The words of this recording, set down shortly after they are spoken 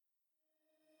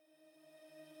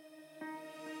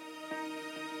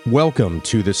Welcome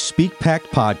to the Speak Pact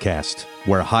podcast,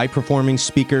 where high-performing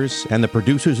speakers and the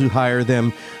producers who hire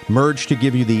them merge to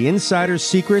give you the insider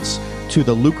secrets to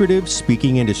the lucrative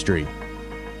speaking industry.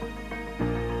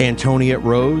 Antoniette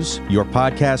Rose, your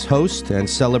podcast host and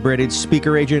celebrated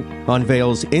speaker agent,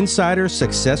 unveils insider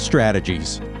success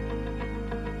strategies.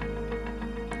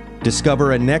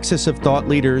 Discover a nexus of thought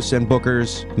leaders and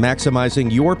bookers,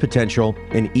 maximizing your potential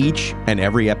in each and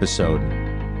every episode.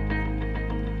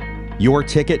 Your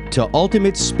ticket to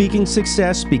ultimate speaking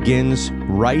success begins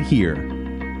right here.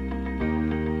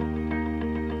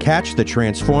 Catch the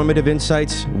transformative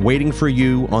insights waiting for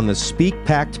you on the Speak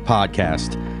Pact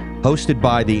podcast, hosted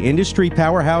by the industry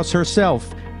powerhouse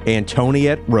herself,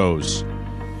 Antoniette Rose.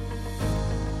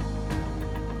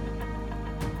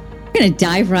 We're going to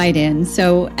dive right in.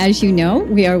 So, as you know,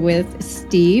 we are with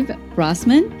Steve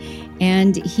Brossman,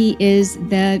 and he is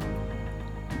the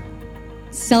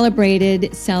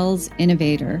celebrated sales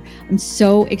innovator. I'm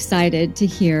so excited to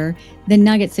hear the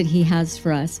nuggets that he has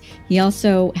for us. He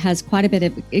also has quite a bit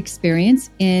of experience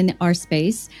in our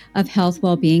space of health,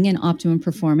 well-being, and optimum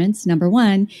performance, number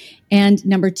one. And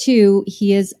number two,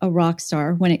 he is a rock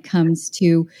star when it comes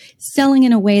to selling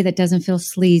in a way that doesn't feel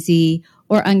sleazy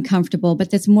or uncomfortable, but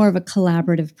that's more of a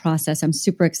collaborative process. I'm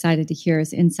super excited to hear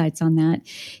his insights on that.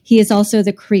 He is also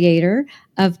the creator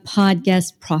of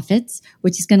Podcast Profits,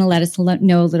 which he's going to let us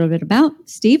know a little bit about.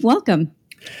 Steve, welcome.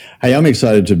 Hey, I'm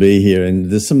excited to be here.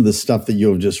 And there's some of the stuff that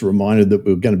you've just reminded that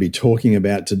we're going to be talking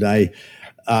about today.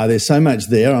 There's so much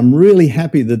there. I'm really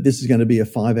happy that this is going to be a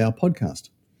 5-hour podcast.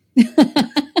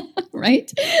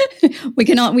 Right? We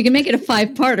can make it a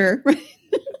 5-parter, right?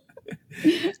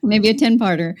 Maybe a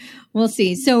 10-parter. We'll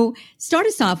see. So start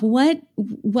us off.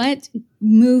 What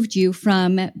moved you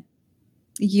from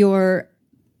your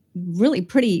really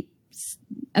pretty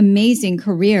amazing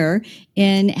career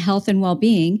in health and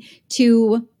well-being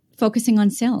to focusing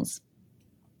on sales?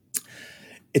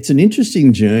 It's an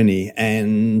interesting journey.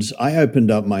 And I opened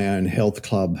up my own health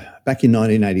club back in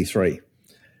 1983.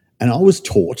 And I was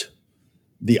taught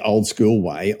the old school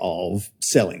way of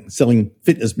selling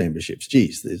fitness memberships.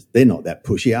 Geez, they're not that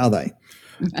pushy, are they?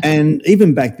 And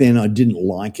even back then, I didn't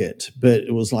like it, but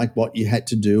it was like what you had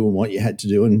to do and what you had to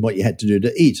do and what you had to do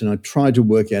to eat. And I tried to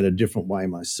work out a different way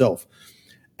myself.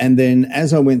 And then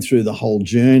as I went through the whole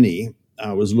journey,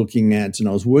 I was looking at, and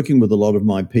I was working with a lot of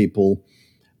my people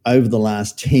over the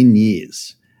last 10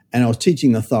 years. And I was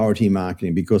teaching authority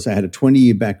marketing because I had a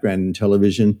 20-year background in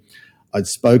television. I'd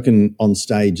spoken on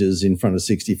stages in front of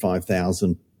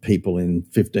 65,000 people in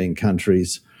 15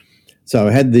 countries. So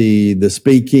I had the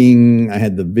speaking, I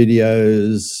had the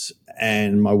videos,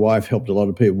 and my wife helped a lot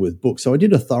of people with books. So I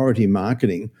did authority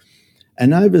marketing.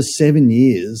 And over 7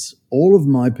 years, all of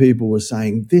my people were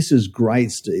saying, "This is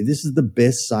great, Steve. This is the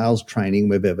best sales training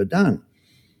we've ever done."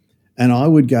 And I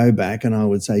would go back and I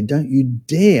would say, "Don't you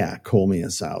dare call me a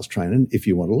sales trainer if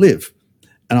you want to live."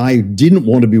 And I didn't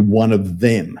want to be one of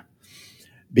them,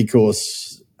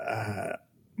 because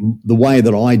the way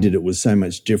that I did it was so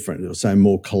much different. It was so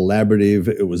more collaborative.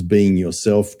 It was being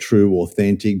yourself, true,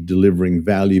 authentic, delivering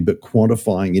value, but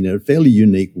quantifying in a fairly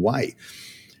unique way.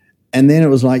 And then it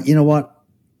was like, you know what?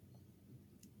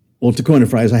 Well, to coin a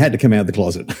phrase, I had to come out of the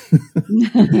closet.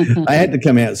 I had to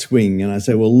come out swinging. And I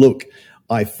said, well, look,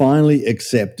 I finally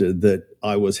accepted that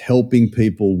I was helping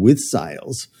people with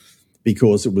sales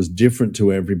because it was different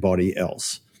to everybody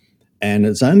else. And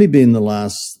it's only been the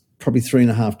last probably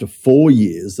 3.5 to 4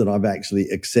 years that I've actually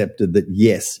accepted that,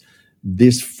 yes,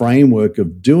 this framework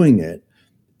of doing it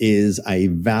is a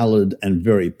valid and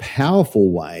very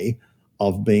powerful way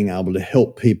of being able to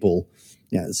help people,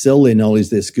 sell their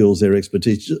knowledge, their skills, their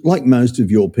expertise, just like most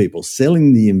of your people,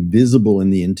 selling the invisible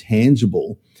and the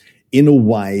intangible in a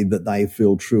way that they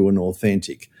feel true and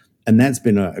authentic. And that's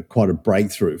been quite a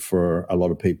breakthrough for a lot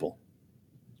of people.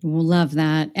 We'll love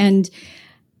that. And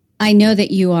I know that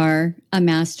you are a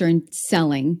master in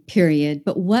selling, period.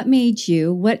 But what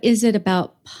is it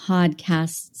about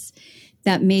podcasts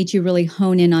that made you really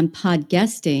hone in on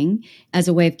podcasting as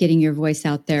a way of getting your voice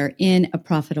out there in a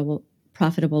profitable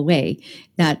way?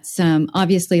 That's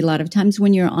obviously a lot of times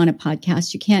when you're on a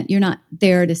podcast, you're not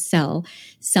there to sell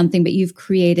something, but you've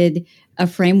created a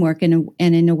framework and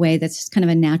in a way that's just kind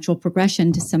of a natural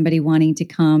progression to somebody wanting to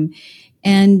come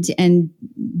and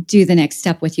do the next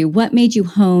step with you. What made you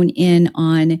hone in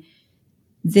on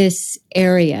this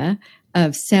area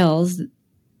of sales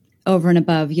over and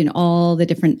above, all the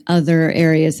different other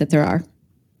areas that there are?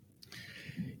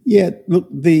 Yeah, look,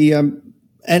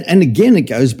 and again, it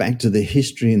goes back to the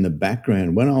history and the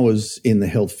background. When I was in the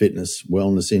health, fitness,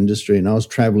 wellness industry, and I was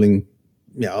traveling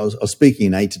I was speaking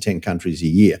in 8 to 10 countries a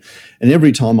year. And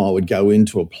every time I would go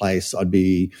into a place, I'd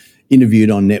be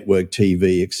interviewed on network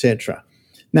TV, etc.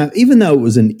 Now, even though it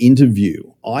was an interview,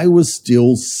 I was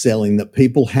still selling that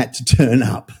people had to turn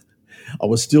up. I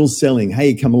was still selling,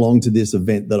 hey, come along to this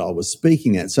event that I was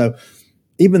speaking at. So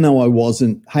even though I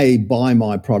wasn't, hey, buy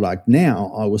my product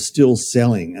now, I was still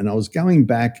selling. And I was going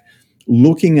back,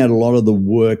 looking at a lot of the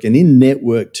work. And in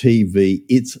network TV,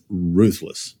 it's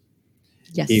ruthless.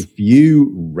 Yes. If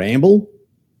you ramble,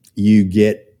 you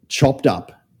get chopped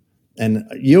up. And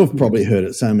you've probably heard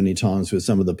it so many times with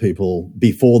some of the people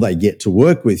before they get to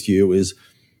work with you is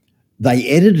they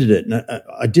edited it. And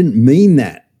I didn't mean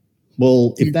that.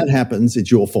 Well, if that happens,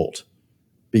 it's your fault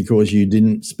because you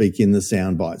didn't speak in the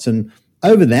sound bites. And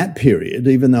over that period,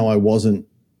 even though I wasn't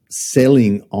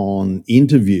selling on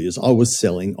interviews, I was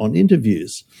selling on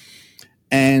interviews.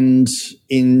 And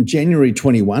in January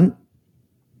 21,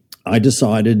 I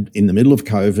decided in the middle of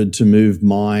COVID to move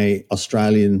my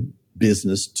Australian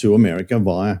business to America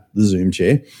via the Zoom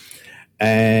chair.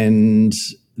 And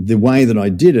the way that I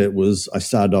did it was I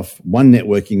started off one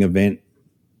networking event,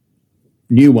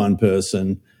 knew one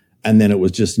person, and then it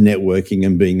was just networking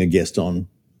and being a guest on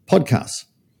podcasts.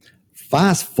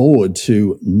 Fast forward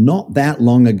to not that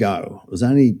long ago, it was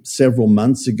only several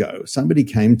months ago, somebody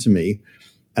came to me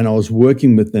and I was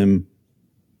working with them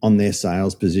on their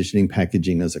sales, positioning,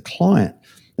 packaging as a client.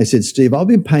 They said, Steve, I've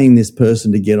been paying this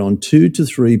person to get on 2 to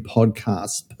 3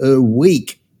 podcasts per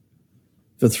week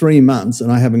for 3 months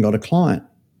and I haven't got a client.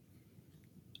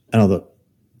 And I thought,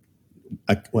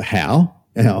 well, how?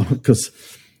 Because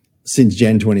since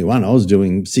Jan 21, I was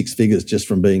doing 6 figures just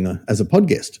from being as a pod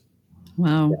guest.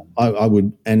 Wow. I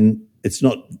would, and it's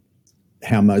not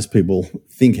how most people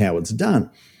think how it's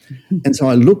done. And so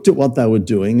I looked at what they were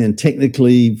doing and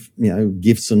technically,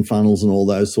 gifts and funnels and all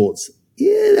those sorts.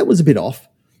 Yeah, that was a bit off.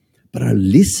 But I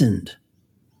listened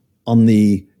on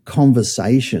the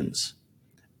conversations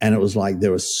and it was like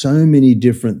there were so many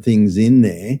different things in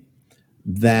there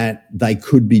that they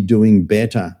could be doing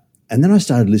better. And then I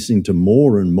started listening to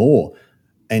more and more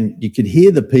and you could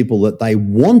hear the people that they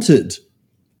wanted.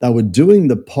 They were doing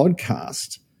the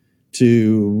podcast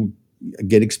to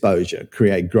get exposure,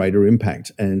 create greater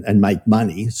impact and make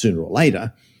money sooner or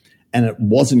later. And it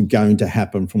wasn't going to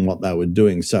happen from what they were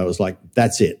doing. So it was like,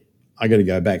 that's it. I got to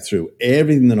go back through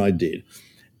everything that I did,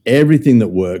 everything that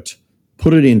worked,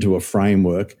 put it into a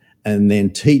framework, and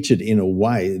then teach it in a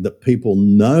way that people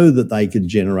know that they could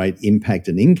generate impact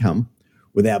and income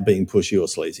without being pushy or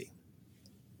sleazy.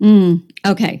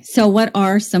 Okay. So what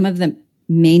are some of the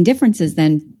main differences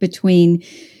then between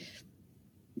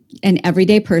an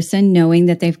everyday person knowing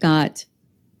that they've got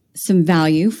some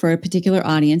value for a particular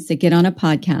audience? They get on a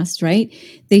podcast, right?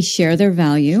 They share their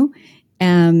value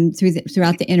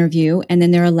throughout the interview, and then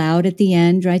they're allowed at the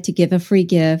end, right, to give a free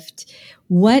gift.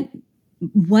 What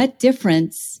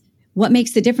difference? What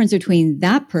makes the difference between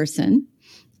that person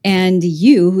and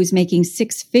you, who's making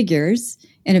 6 figures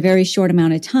in a very short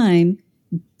amount of time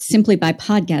simply by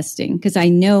podcasting? Because I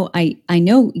know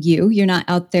you're not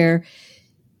out there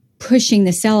pushing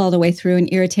the sell all the way through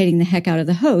and irritating the heck out of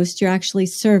the host. You're actually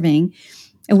serving.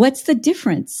 And what's the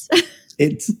difference?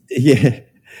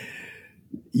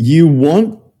 You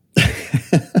want,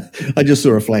 I just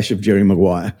saw a flash of Jerry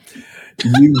Maguire.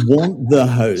 You want the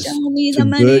host to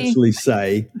virtually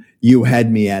say, you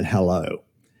had me at hello.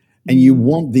 And you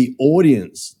want the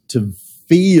audience to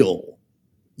feel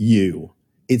you.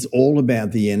 It's all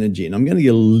about the energy. And I'm going to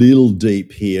get a little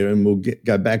deep here and we'll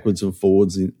go backwards and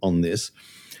forwards on this.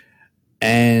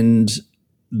 And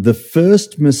the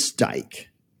first mistake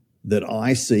that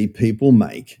I see people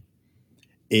make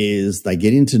is they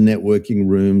get into networking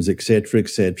rooms, et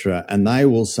cetera, and they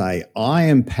will say, I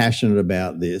am passionate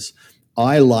about this.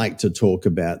 I like to talk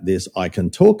about this. I can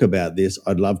talk about this.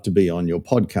 I'd love to be on your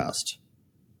podcast.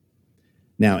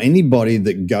 Now, anybody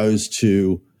that goes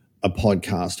to a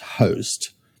podcast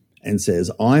host and says,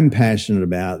 I'm passionate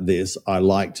about this, I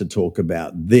like to talk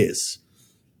about this,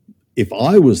 if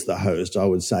I was the host, I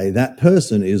would say that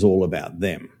person is all about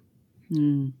them.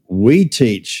 We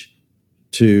teach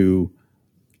to,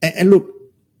 and look,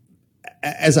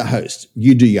 as a host,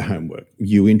 you do your homework.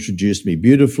 You introduced me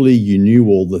beautifully. You knew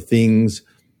all the things.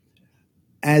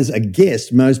 As a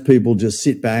guest, most people just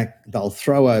sit back. They'll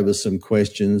throw over some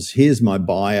questions. Here's my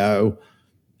bio.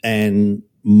 And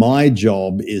my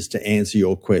job is to answer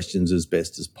your questions as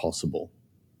best as possible.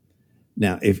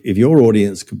 Now, if your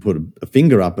audience could put a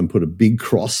finger up and put a big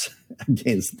cross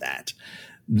against that,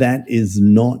 that is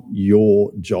not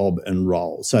your job and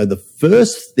role. So the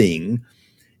first thing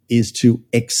is to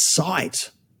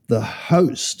excite the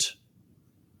host.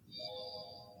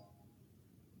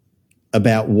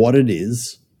 about what it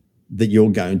is that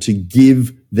you're going to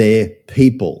give their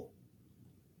people.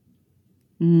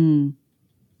 And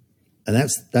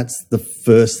that's the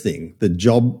first thing. The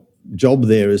job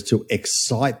there is to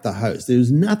excite the host.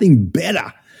 There's nothing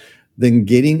better than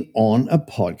getting on a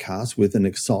podcast with an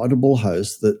excitable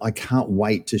host that I can't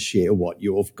wait to share what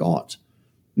you've got.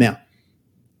 Now,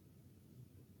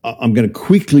 I'm going to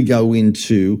quickly go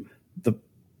into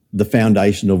the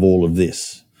foundation of all of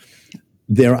this.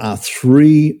 There are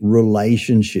 3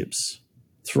 relationships,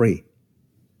 3,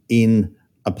 in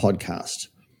a podcast.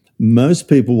 Most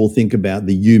people will think about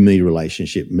the you-me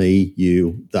relationship, me,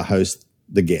 you, the host,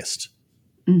 the guest.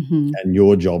 And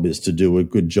your job is to do a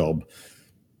good job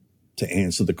to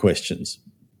answer the questions,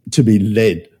 to be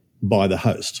led by the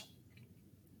host.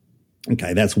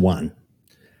 Okay, that's one.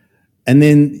 And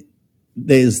then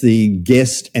there's the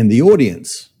guest and the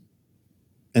audience.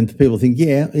 And people think,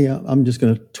 yeah, I'm just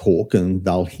going to talk and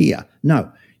they'll hear.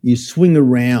 No, you swing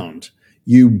around,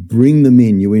 you bring them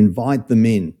in, you invite them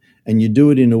in, and you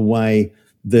do it in a way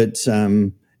that,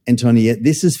 Antonia,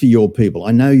 this is for your people.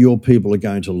 I know your people are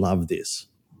going to love this.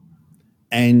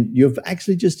 And you've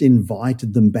actually just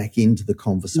invited them back into the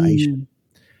conversation.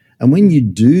 And when you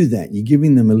do that, you're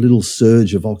giving them a little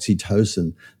surge of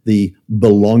oxytocin, the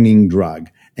belonging drug,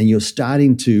 and you're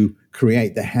starting to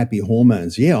create the happy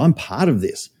hormones. Yeah, I'm part of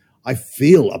this. I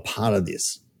feel a part of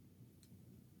this.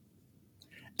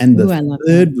 And the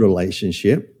third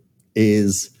relationship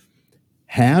is,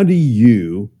 how do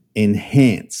you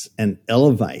enhance and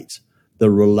elevate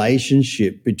the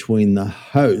relationship between the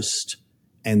host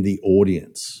and the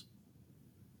audience?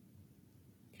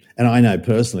 And I know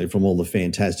personally from all the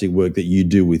fantastic work that you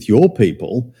do with your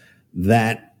people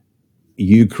that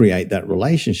you create that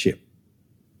relationship.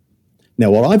 Now,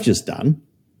 what I've just done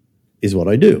is what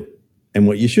I do and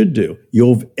what you should do.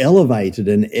 You've elevated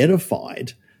and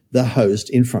edified the host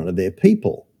in front of their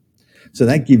people. So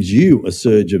that gives you a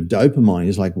surge of dopamine.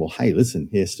 It's like, well, hey, listen,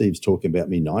 here Steve's talking about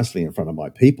me nicely in front of my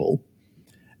people.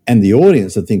 And the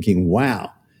audience are thinking,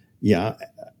 wow, yeah,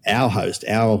 our host,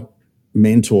 our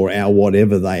mentor, our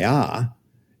whatever they are,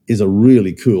 is a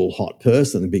really cool, hot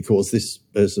person because this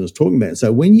person is talking about it.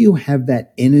 So when you have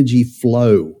that energy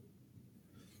flow,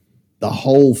 the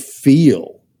whole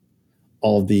feel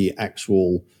of the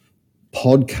actual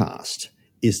podcast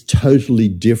is totally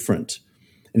different.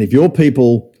 And if your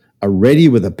people are ready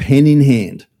with a pen in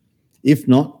hand, if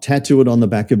not, tattoo it on the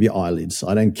back of your eyelids.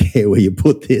 I don't care where you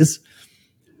put this.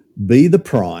 Be the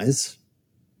prize,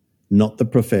 not the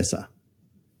professor.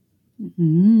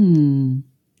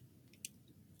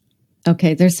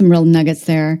 Okay, there's some real nuggets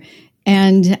there.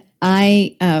 And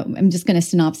I'm just going to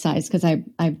synopsize because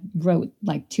I wrote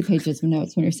like 2 pages of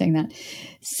notes when you're saying that.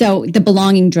 So the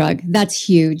belonging drug, that's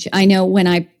huge. I know when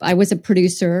I was a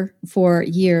producer for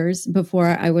years before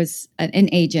I was an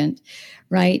agent,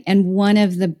 right? And one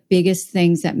of the biggest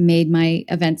things that made my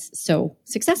events so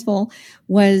successful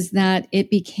was that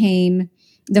it became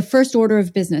the first order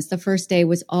of business. The first day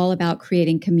was all about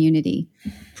creating community,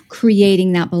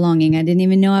 creating that belonging. I didn't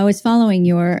even know I was following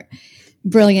your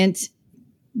brilliant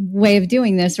way of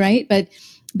doing this, right? But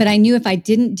I knew if I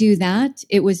didn't do that,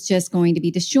 it was just going to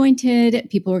be disjointed.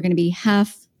 People were going to be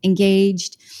half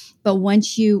engaged. But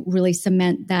once you really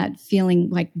cement that feeling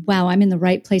like, wow, I'm in the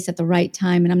right place at the right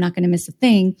time and I'm not going to miss a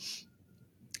thing,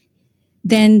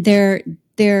 then they're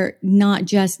not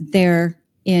just there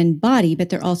in body, but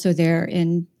they're also there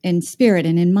in spirit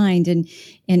and in mind and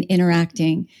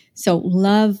interacting. So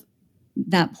love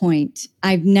that point.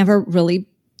 I've never really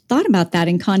thought about that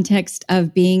in context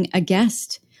of being a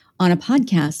guest on a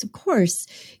podcast. Of course,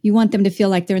 you want them to feel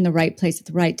like they're in the right place at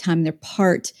the right time. They're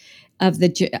part of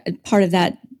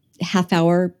that half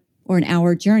hour or an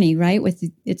hour journey, right?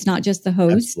 It's not just the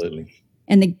host Absolutely.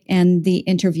 and the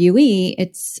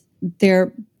interviewee.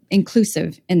 They're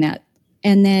inclusive in that.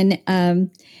 And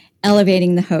then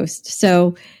elevating the host.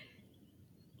 So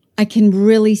I can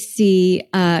really see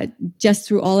just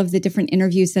through all of the different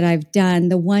interviews that I've done,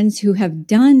 the ones who have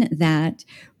done that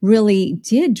really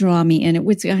did draw me in. It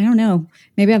was, I don't know,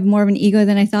 maybe I have more of an ego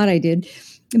than I thought I did.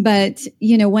 But,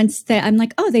 once I'm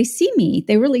like, oh, they see me.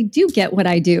 They really do get what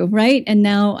I do, right? And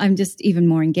now I'm just even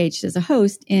more engaged as a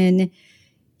host in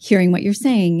hearing what you're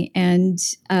saying and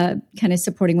kind of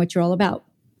supporting what you're all about.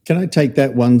 Can I take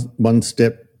that one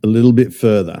step a little bit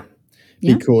further?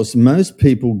 Yeah. Because most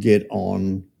people get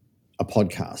on a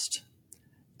podcast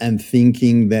and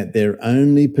thinking that their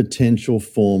only potential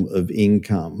form of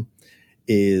income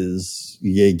is,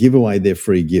 give away their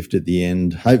free gift at the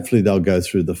end. Hopefully they'll go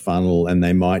through the funnel and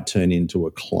they might turn into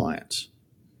a client.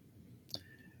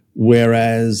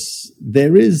 Whereas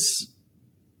there is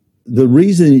the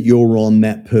reason you're on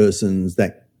that person's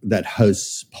that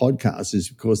host's podcast is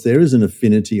because there is an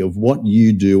affinity of what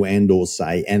you do and or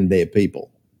say and their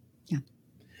people. Yeah.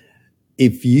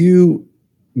 If you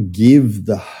give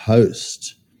the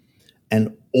host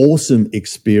an awesome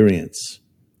experience,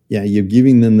 you're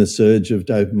giving them the surge of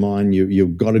dopamine,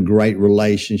 you've got a great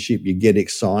relationship, you get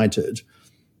excited,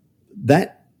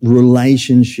 that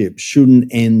relationship shouldn't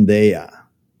end there.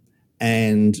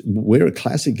 And we're a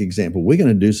classic example. We're going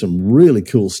to do some really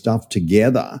cool stuff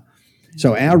together.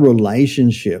 So our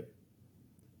relationship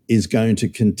is going to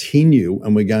continue,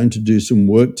 and we're going to do some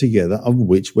work together of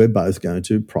which we're both going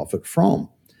to profit from.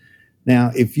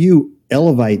 Now, if you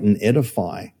elevate and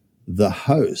edify the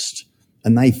host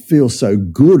and they feel so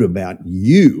good about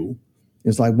you,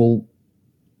 it's like,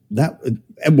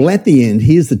 at the end,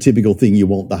 here's the typical thing you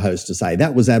want the host to say.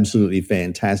 That was absolutely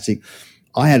fantastic.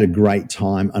 I had a great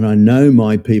time, and I know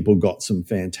my people got some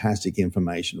fantastic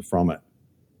information from it.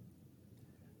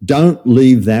 Don't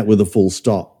leave that with a full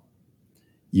stop.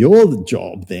 Your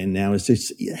job then now is to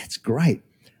say, that's great.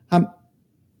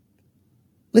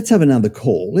 Let's have another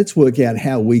call. Let's work out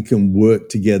how we can work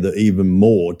together even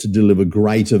more to deliver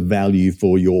greater value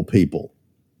for your people.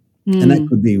 And that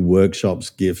could be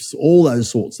workshops, gifts, all those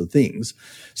sorts of things.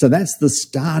 So that's the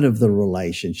start of the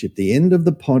relationship. The end of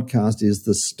the podcast is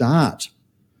the start,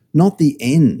 not the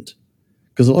end.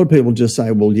 Because a lot of people just say,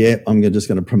 I'm just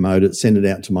going to promote it, send it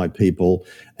out to my people,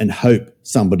 and hope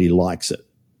somebody likes it.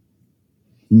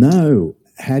 No.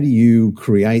 How do you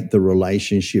create the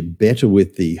relationship better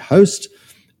with the host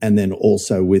and then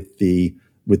also with the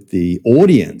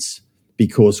audience?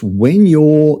 Because when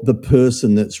you're the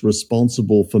person that's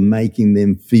responsible for making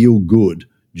them feel good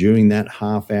during that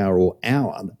half hour or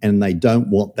hour, and they don't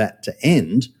want that to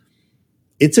end,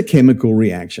 it's a chemical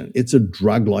reaction. It's a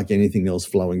drug like anything else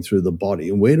flowing through the body.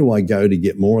 And where do I go to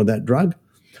get more of that drug?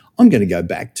 I'm going to go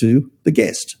back to the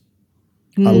guest.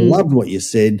 I loved what you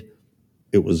said.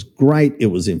 It was great. It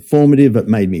was informative. It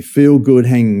made me feel good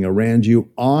hanging around you.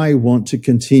 I want to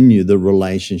continue the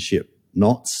relationship,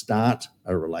 not start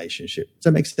a relationship. Does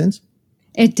that make sense?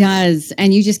 It does.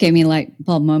 And you just gave me a light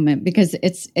bulb moment, because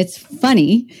it's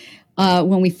funny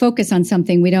when we focus on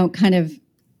something, we don't kind of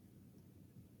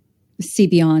see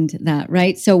beyond that,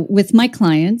 right? So with my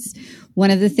clients, one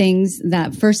of the things,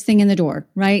 that first thing in the door,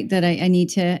 right, that I need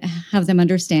to have them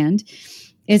understand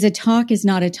is a talk is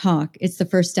not a talk. It's the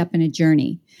first step in a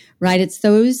journey, right? It's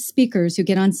those speakers who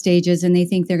get on stages and they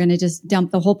think they're going to just dump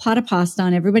the whole pot of pasta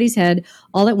on everybody's head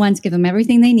all at once, give them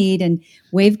everything they need and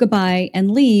wave goodbye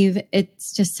and leave.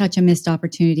 It's just such a missed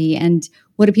opportunity. And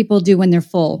what do people do when they're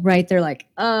full, right? They're like,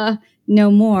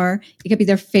 no more. It could be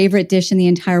their favorite dish in the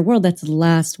entire world. That's the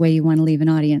last way you want to leave an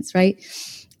audience, right?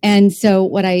 And so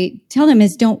what I tell them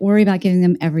is, don't worry about giving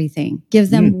them everything. Give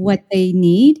them what they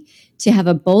need to have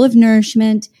a bowl of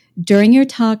nourishment during your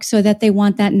talk so that they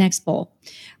want that next bowl,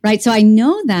 right? So I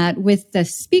know that with the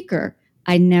speaker.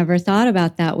 I never thought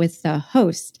about that with the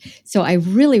host. So I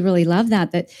really, really love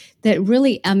that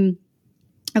really,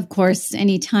 of course,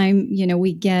 anytime,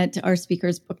 we get our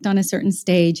speakers booked on a certain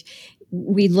stage,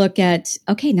 we look at,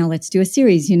 okay, now let's do a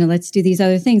series, let's do these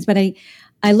other things. But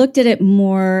I looked at it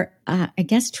more,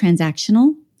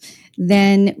 transactional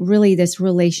than really this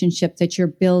relationship that you're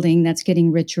building that's getting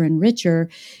richer and richer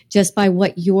just by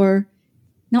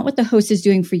not what the host is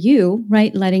doing for you,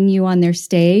 right? Letting you on their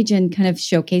stage and kind of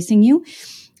showcasing you,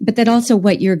 but that also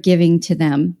what you're giving to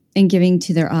them and giving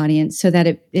to their audience, so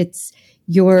that it's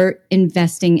you're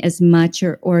investing as much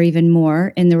or even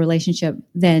more in the relationship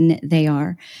than they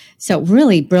are. So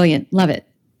really brilliant. Love it.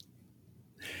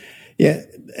 Yeah.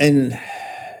 And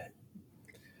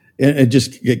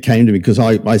it came to me because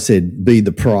I said, be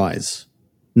the prize,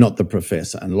 not the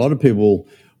professor. And a lot of people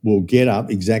will get up,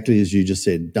 exactly as you just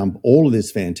said, dump all of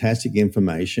this fantastic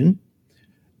information.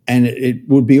 And it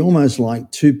would be almost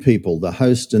like two people, the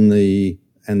host and the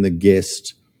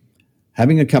guest,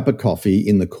 having a cup of coffee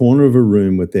in the corner of a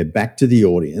room with their back to the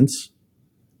audience,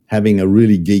 having a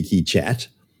really geeky chat,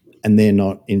 and they're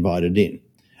not invited in.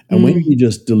 And when you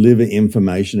just deliver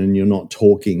information and you're not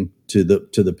talking to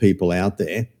the people out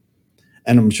there,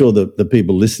 and I'm sure the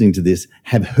people listening to this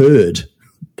have heard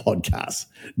podcasts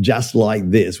just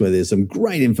like this, where there's some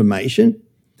great information,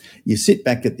 you sit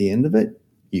back at the end of it,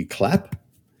 you clap,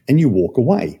 and you walk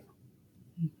away.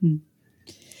 Mm-hmm.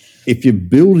 If you're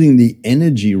building the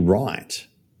energy right,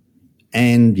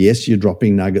 and yes, you're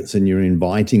dropping nuggets and you're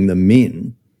inviting them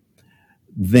in,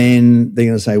 then they're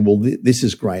going to say, well, this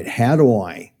is great. How do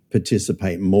I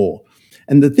participate more?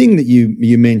 And the thing that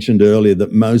you mentioned earlier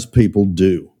that most people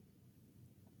do,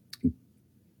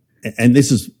 and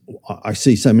this is, I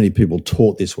see so many people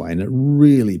taught this way, and it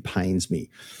really pains me.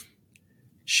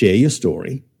 Share your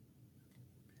story,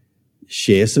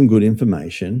 share some good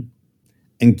information,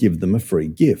 and give them a free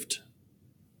gift.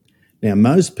 Now,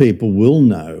 most people will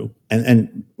know,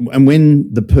 and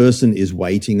when the person is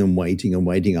waiting and waiting and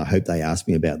waiting, I hope they ask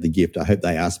me about the gift. I hope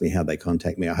they ask me how they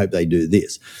contact me. I hope they do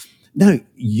this. No,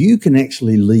 you can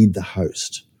actually lead the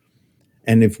host.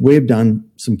 And if we've done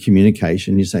some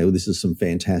communication, you say, well, this is some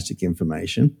fantastic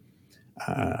information.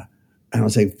 And I'll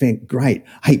say, great.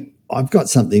 Hey, I've got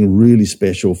something really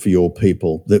special for your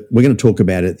people that we're going to talk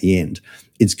about at the end.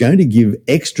 It's going to give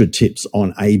extra tips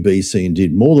on A, B, C, and D,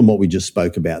 more than what we just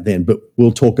spoke about then, but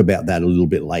we'll talk about that a little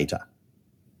bit later.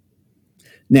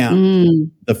 Now,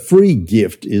 the free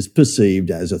gift is perceived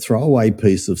as a throwaway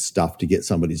piece of stuff to get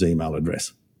somebody's email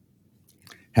address.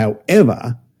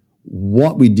 However,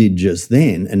 what we did just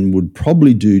then, and would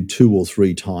probably do 2 or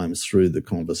 3 times through the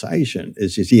conversation,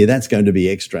 is just, that's going to be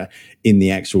extra in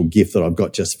the actual gift that I've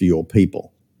got just for your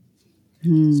people.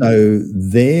 So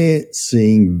they're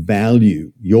seeing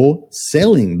value. You're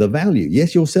selling the value.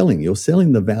 Yes, you're selling. You're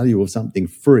selling the value of something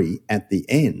free at the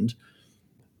end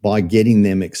by getting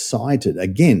them excited.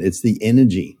 Again, it's the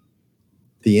energy.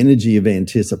 The energy of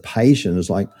anticipation is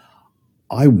like,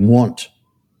 I want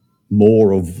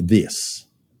more of this.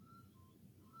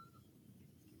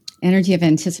 Energy of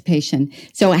anticipation.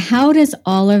 So how does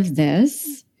all of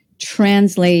this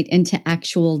translate into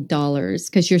actual dollars?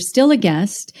 Because you're still a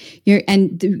guest. You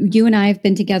and I have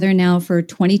been together now for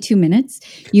 22 minutes.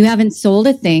 You haven't sold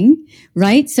a thing,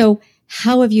 right? So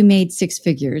how have you made 6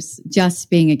 figures just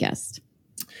being a guest?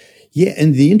 Yeah,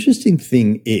 and the interesting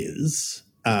thing is,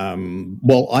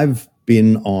 I've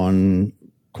been on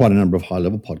quite a number of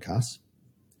high-level podcasts.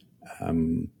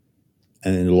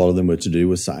 And a lot of them were to do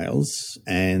with sales,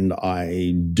 and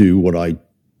I do what I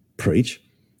preach.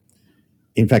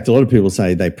 In fact, a lot of people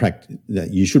say that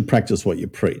you should practice what you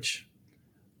preach.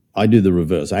 I do the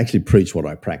reverse. I actually preach what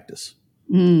I practice.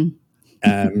 And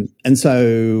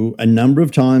so a number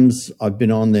of times I've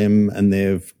been on them and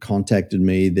they've contacted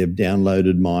me. They've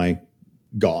downloaded my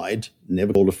guide,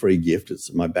 never called a free gift.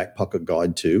 It's my back pocket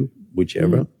guide too,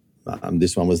 whichever.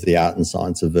 This one was the art and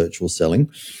science of virtual selling.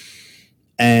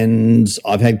 And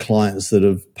I've had clients that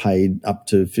have paid up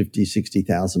to $50,000,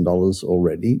 $60,000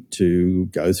 already to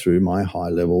go through my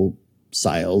high-level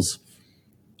sales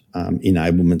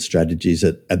enablement strategies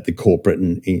at the corporate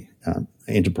and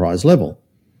enterprise level.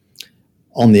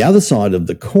 On the other side of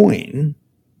the coin,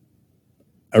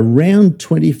 around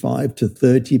 25 to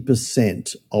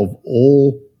 30% of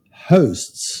all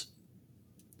hosts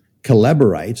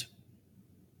collaborate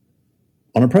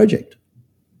on a project.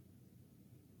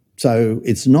 So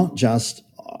it's not just,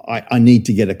 I need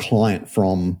to get a client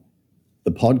from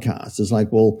the podcast. It's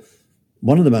like, well,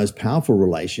 one of the most powerful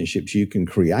relationships you can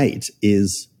create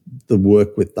is the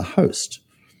work with the host.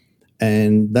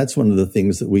 And that's one of the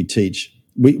things that we teach.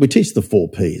 We teach the 4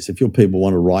 Ps. If your people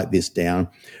want to write this down,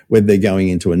 whether they're going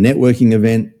into a networking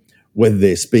event, whether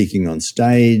they're speaking on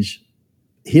stage,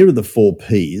 here are the 4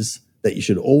 Ps that you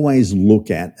should always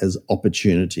look at as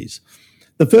opportunities.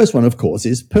 The first one, of course,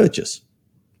 is purchase.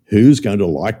 Who's going to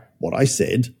like what I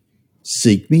said,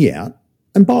 seek me out,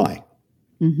 and buy?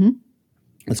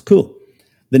 That's cool.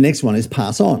 The next one is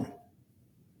pass on.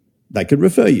 They could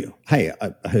refer you. Hey,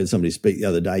 I heard somebody speak the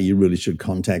other day. You really should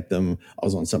contact them. I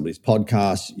was on somebody's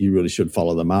podcast. You really should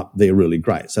follow them up. They're really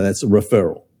great. So that's a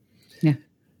referral. Yeah.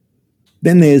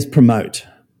 Then there's promote.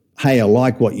 Hey, I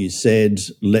like what you said.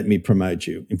 Let me promote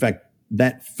you. In fact,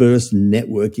 that first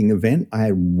networking event, I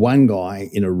had one guy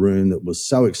in a room that was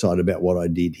so excited about what I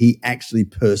did. He actually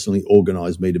personally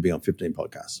organized me to be on 15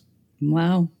 podcasts.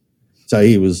 Wow. So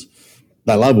they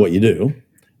love what you do.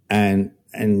 And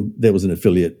there was an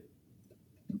affiliate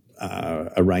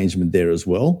arrangement there as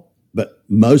well. But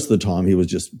most of the time he was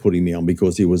just putting me on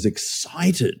because he was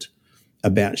excited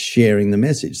about sharing the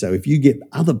message. So if you get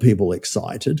other people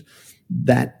excited,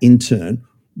 that in turn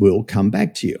will come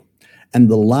back to you. And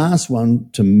the last one,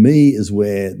 to me, is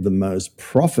where the most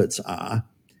profits are,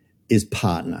 is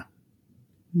partner.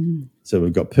 So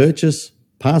we've got purchase,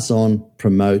 pass on,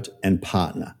 promote, and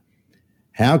partner.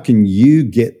 How can you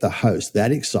get the host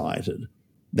that excited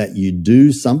that you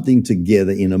do something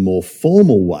together in a more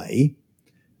formal way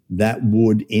that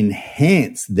would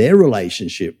enhance their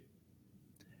relationship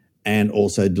and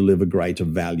also deliver greater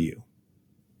value?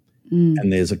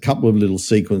 And there's a couple of little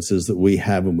sequences that we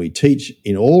have and we teach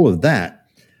in all of that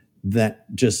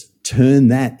just turn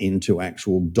that into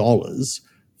actual dollars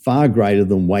far greater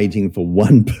than waiting for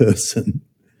one person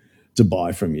to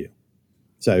buy from you.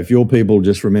 So if your people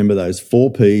just remember those 4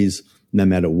 Ps, no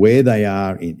matter where they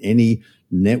are in any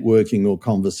networking or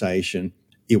conversation.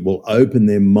 It will open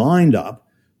their mind up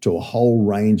to a whole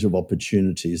range of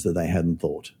opportunities that they hadn't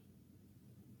thought.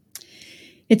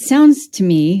 It sounds to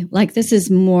me like this is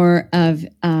more of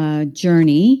a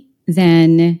journey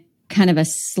than kind of a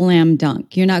slam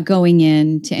dunk. You're not going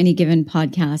in to any given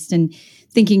podcast and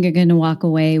thinking you're going to walk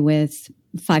away with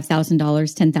 $5,000,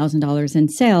 $10,000 in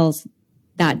sales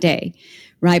that day,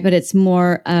 right? But it's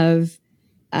more of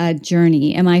a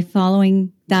journey. Am I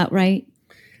following that right?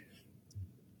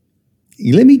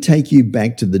 Let me take you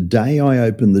back to the day I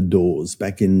opened the doors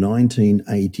back in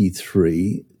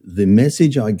 1983. The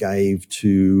message I gave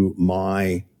to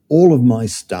all of my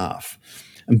staff,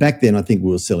 and back then I think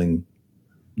we were selling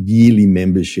yearly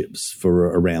memberships for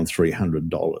around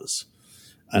 $300.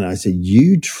 And I said,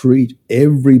 you treat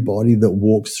everybody that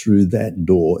walks through that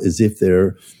door as if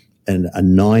they're a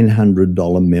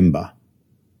 $900 member.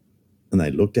 And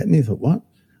they looked at me and thought, what?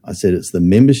 I said, it's the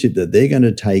membership that they're going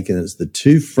to take, and it's the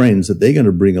two friends that they're going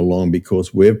to bring along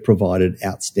because we've provided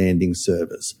outstanding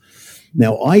service.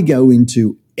 Now, I go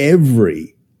into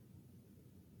every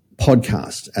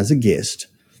podcast as a guest,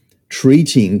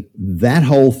 treating that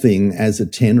whole thing as a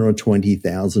 $10,000 or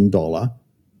 $20,000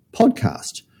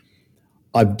 podcast.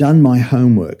 I've done my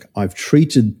homework. I've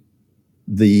treated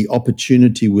the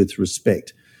opportunity with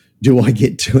respect. Do I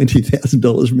get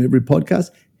 $20,000 from every podcast?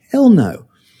 Hell no.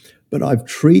 But I've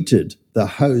treated the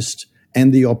host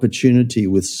and the opportunity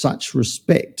with such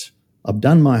respect. I've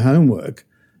done my homework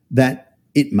that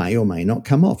it may or may not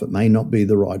come off. It may not be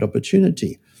the right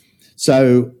opportunity.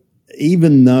 So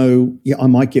even though I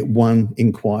might get one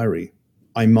inquiry,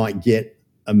 I might get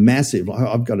a massive,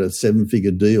 I've got a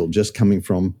 7-figure deal just coming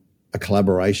from a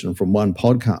collaboration from one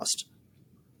podcast.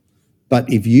 But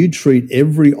if you treat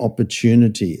every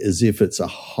opportunity as if it's a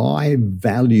high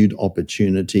valued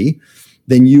opportunity,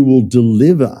 then you will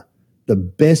deliver the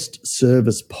best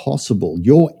service possible.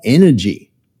 Your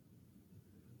energy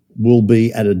will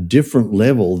be at a different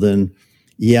level than,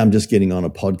 I'm just getting on a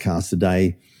podcast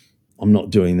today. I'm not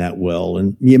doing that well.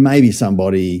 And maybe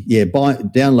somebody,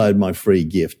 download my free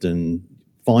gift and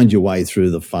find your way through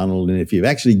the funnel. And if you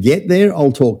actually get there,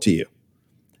 I'll talk to you.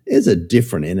 There's a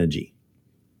different energy.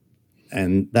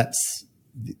 And that's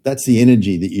the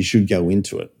energy that you should go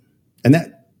into it. And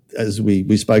that, as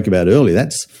we spoke about earlier,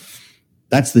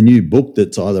 that's the new book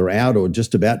that's either out or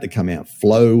just about to come out,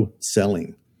 Flow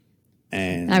Selling.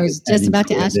 And I was just about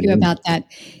to ask you about that.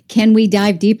 Can we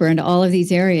dive deeper into all of these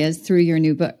areas through your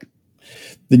new book?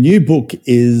 The new book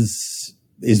is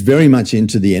very much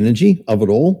into the energy of it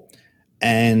all.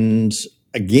 And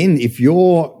again, if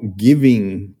you're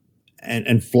giving,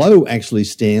 and flow actually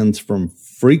stands for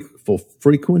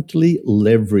frequently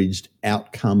leveraged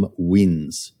outcome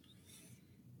wins.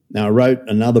 Now, I wrote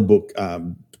another book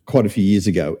quite a few years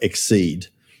ago, Exceed,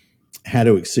 How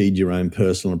to Exceed Your Own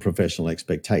Personal and Professional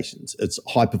Expectations. It's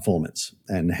high performance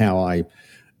and how I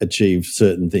achieve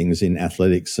certain things in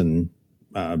athletics and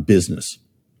business.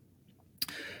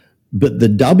 But the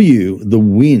W, the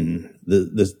win,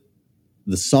 the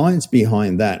science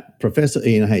behind that, Professor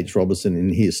Ian H. Robertson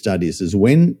in his studies is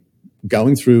when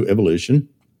going through evolution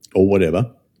or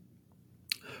whatever,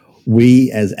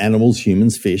 we as animals,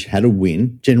 humans, fish, had a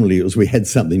win. Generally, it was we had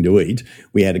something to eat.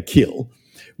 We had a kill.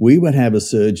 We would have a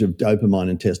surge of dopamine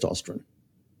and testosterone.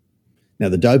 Now,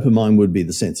 the dopamine would be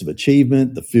the sense of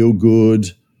achievement, the feel good,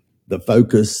 the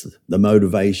focus, the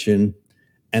motivation,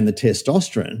 and the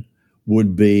testosterone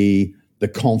would be the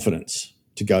confidence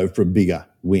to go for a bigger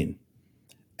win.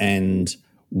 And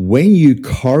when you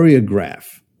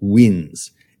choreograph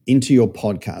wins into your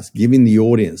podcast, giving the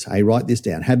audience, hey, write this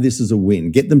down, have this as a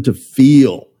win, get them to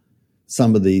feel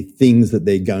some of the things that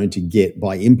they're going to get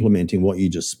by implementing what you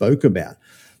just spoke about.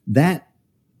 That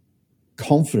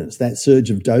confidence, that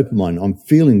surge of dopamine, I'm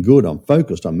feeling good, I'm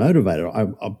focused, I'm motivated,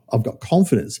 I've got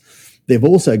confidence. They've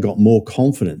also got more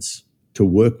confidence to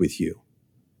work with you.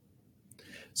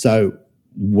 So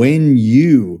when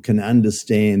you can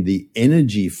understand the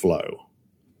energy flow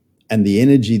and the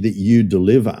energy that you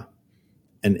deliver,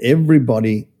 and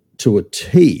everybody to a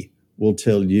T will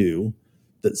tell you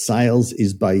that sales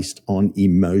is based on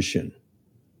emotion.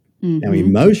 Mm-hmm. Now,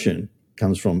 emotion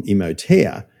comes from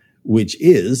emotea, which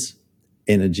is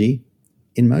energy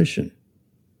in motion.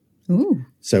 Ooh.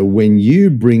 So when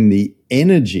you bring the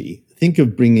energy, think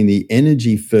of bringing the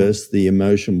energy first, the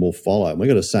emotion will follow. We've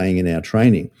got a saying in our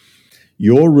training,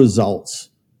 your results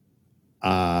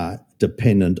are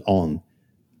dependent on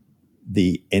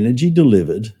the energy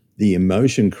delivered, the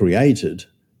emotion created,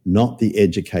 not the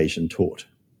education taught.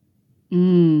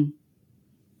 That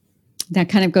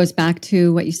kind of goes back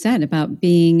to what you said about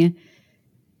being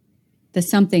the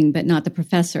something, but not the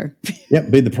professor.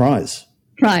 Yep, be the prize.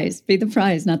 Be the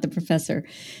prize, not the professor.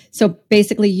 So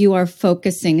basically you are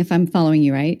focusing, if I'm following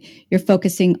you right, you're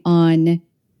focusing on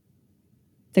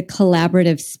the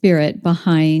collaborative spirit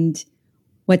behind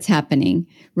what's happening,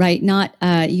 right? Not,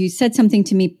 you said something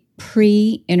to me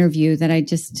pre-interview that I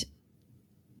just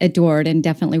adored and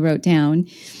definitely wrote down,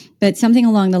 but something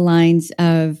along the lines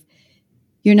of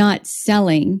you're not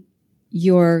selling,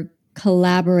 you're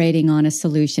collaborating on a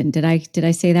solution. Did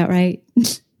I say that right?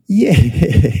 Yeah.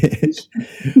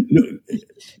 Look,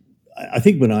 I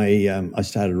think when I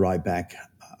started right back,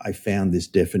 I found this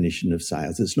definition of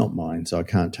sales. It's not mine, so I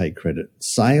can't take credit.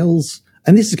 Sales,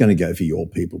 and this is going to go for your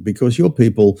people, because your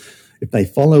people, if they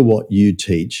follow what you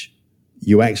teach,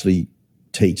 you actually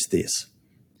teach this.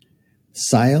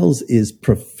 Sales is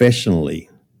professionally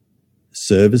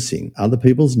servicing other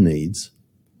people's needs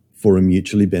for a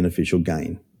mutually beneficial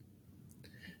gain.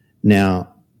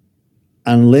 Now,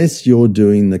 unless you're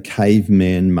doing the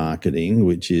caveman marketing,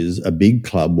 which is a big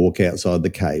club, walk outside the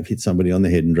cave, hit somebody on the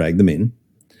head and drag them in,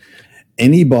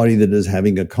 anybody that is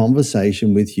having a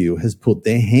conversation with you has put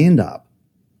their hand up,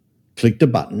 clicked a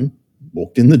button,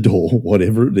 walked in the door,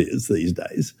 whatever it is these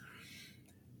days.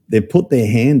 They've put their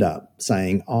hand up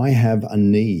saying, I have a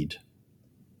need.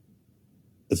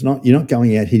 You're not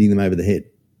going out hitting them over the head.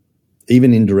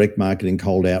 Even in direct marketing,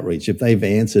 cold outreach, if they've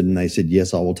answered and they said,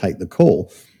 yes, I will take the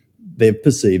call, they've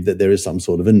perceived that there is some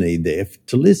sort of a need there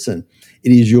to listen.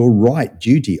 It is your right,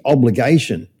 duty,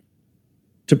 obligation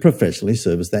to professionally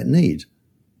service that need.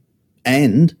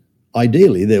 And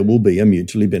ideally, there will be a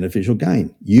mutually beneficial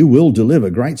gain. You will deliver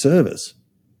great service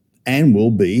and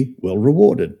will be well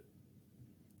rewarded.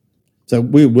 So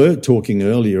we were talking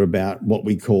earlier about what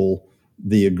we call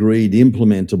the agreed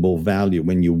implementable value.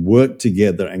 When you work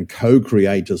together and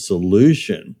co-create a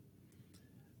solution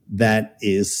that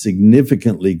is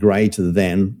significantly greater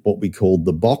than what we call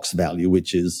the box value,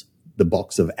 which is the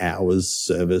box of hours,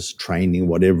 service, training,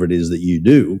 whatever it is that you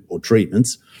do, or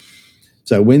treatments.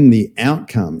 So when the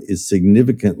outcome is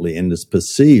significantly and is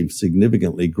perceived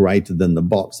significantly greater than the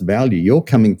box value, you're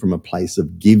coming from a place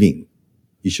of giving.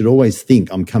 You should always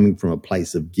think, I'm coming from a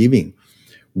place of giving.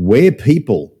 Where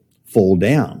people fall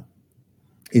down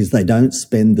is they don't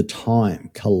spend the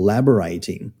time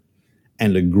collaborating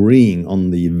and agreeing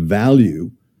on the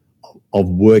value of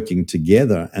working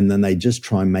together, and then they just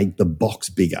try and make the box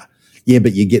bigger. Yeah,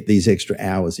 but you get these extra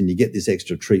hours and you get this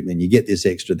extra treatment, you get this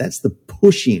extra. That's the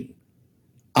pushing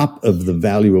up of the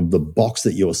value of the box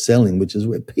that you're selling, which is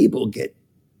where people get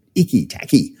icky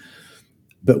tacky.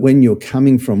 But when you're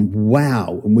coming from,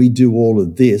 wow, and we do all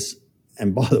of this,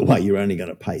 and by the way, you're only going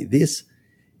to pay this,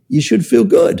 you should feel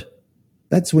good.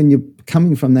 That's when you're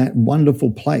coming from that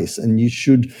wonderful place, and you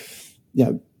should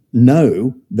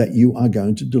know that you are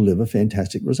going to deliver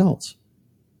fantastic results.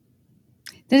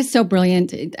 That is so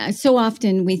brilliant. So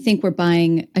often we think we're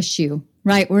buying a shoe,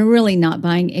 right? We're really not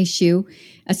buying a shoe,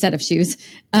 a set of shoes.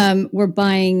 We're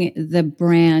buying the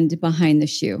brand behind the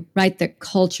shoe, right? The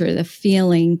culture, the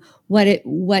feeling, what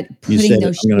putting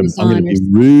those shoes on. I'm going to be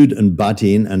rude and butt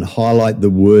in and highlight the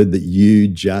word that you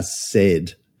just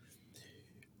said.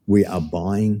 We are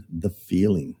buying the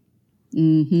feeling.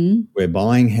 Mm-hmm. We're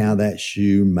buying how that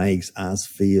shoe makes us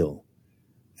feel,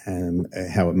 and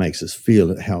how it makes us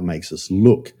feel, how it makes us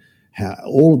look, how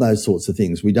all of those sorts of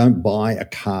things. We don't buy a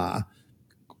car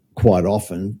quite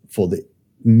often for the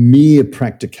mere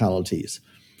practicalities.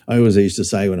 I always used to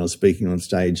say when I was speaking on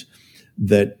stage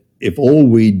that if all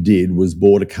we did was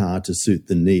bought a car to suit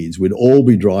the needs, we'd all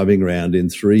be driving around in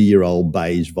 3-year-old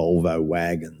beige Volvo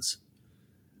wagons.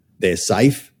 They're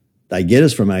safe. They get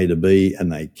us from A to B,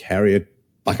 and they carry a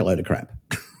bucket load of crap.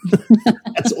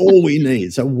 That's all we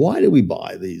need. So why do we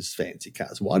buy these fancy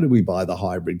cars? Why do we buy the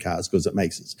hybrid cars? Because it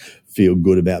makes us feel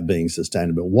good about being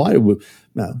sustainable. Why do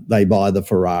they buy the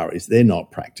Ferraris? They're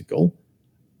not practical.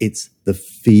 It's the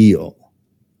feel.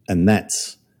 And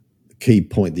that's the key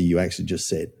point that you actually just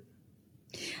said.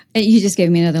 You just gave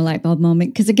me another light bulb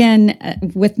moment. Because again,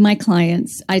 with my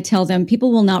clients, I tell them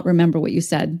people will not remember what you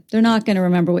said. They're not going to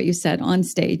remember what you said on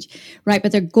stage, right?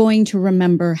 But they're going to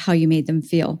remember how you made them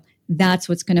feel. That's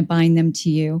what's going to bind them to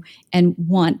you and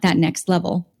want that next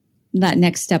level, that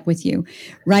next step with you,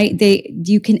 right?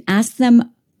 You can ask them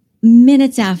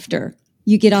minutes after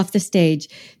you get off the stage.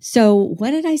 So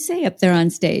what did I say up there on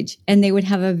stage? And they would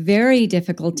have a very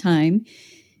difficult time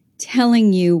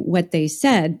telling you what they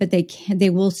said, but they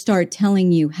will start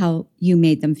telling you how you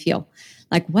made them feel.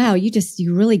 Like, wow, you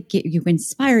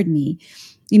inspired me.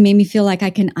 You made me feel like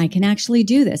I can actually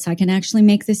do this. I can actually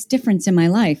make this difference in my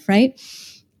life, right?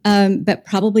 But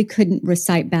probably couldn't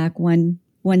recite back one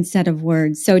one set of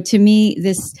words. So to me,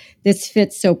 this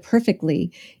fits so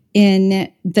perfectly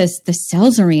in the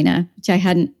sales arena, which I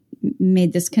hadn't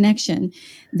made this connection,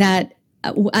 that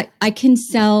I can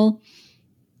sell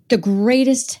the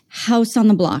greatest house on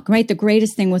the block, right? The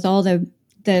greatest thing with all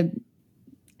the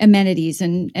amenities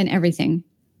and everything.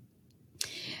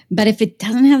 But if it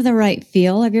doesn't have the right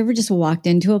feel, have you ever just walked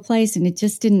into a place and it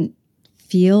just didn't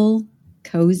feel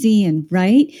cozy and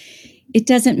right? It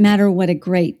doesn't matter what a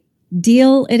great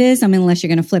deal it is. I mean, unless you're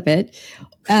going to flip it,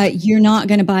 you're not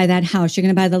going to buy that house. You're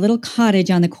going to buy the little cottage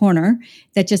on the corner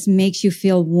that just makes you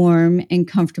feel warm and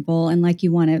comfortable and like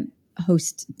you want to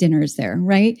host dinners there,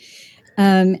 right?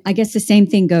 I guess the same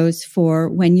thing goes for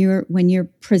when you're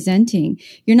presenting.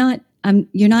 You're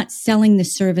not selling the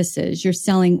services. You're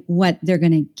selling what they're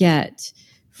going to get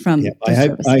from. Yeah,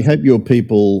 I hope your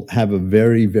people have a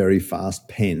very, very fast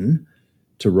pen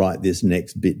to write this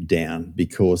next bit down,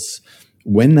 because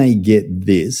when they get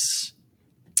this,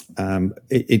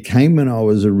 it came when I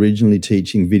was originally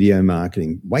teaching video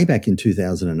marketing way back in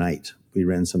 2008. We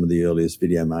ran some of the earliest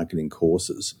video marketing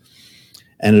courses,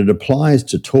 and it applies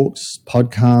to talks,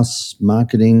 podcasts,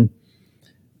 marketing.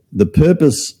 The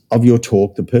purpose of your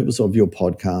talk, the purpose of your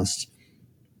podcast,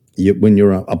 when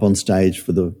you're up on stage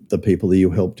for the people that you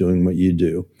help doing what you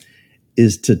do,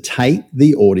 is to take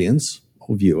the audience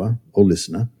or viewer or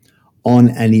listener on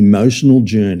an emotional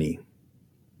journey.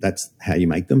 That's how you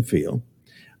make them feel.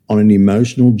 On an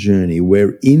emotional journey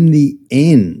where in the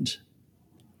end,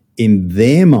 in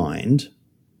their mind,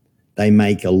 they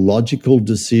make a logical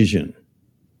decision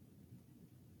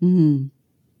to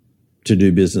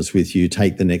do business with you,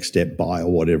 take the next step, buy,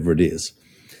 or whatever it is.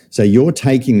 So you're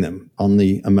taking them on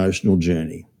the emotional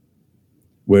journey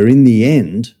where in the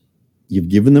end, you've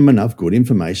given them enough good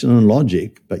information and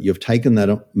logic, but you've taken that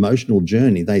emotional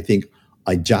journey. They think,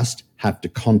 I just have to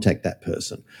contact that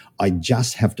person. I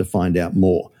just have to find out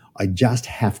more. I just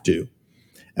have to.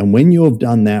 And when you've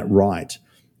done that right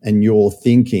and you're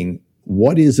thinking,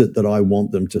 what is it that I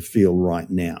want them to feel right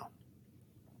now?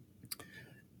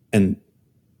 And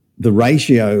the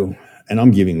ratio, and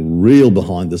I'm giving real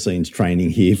behind the scenes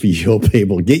training here for your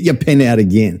people. Get your pen out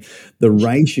again. The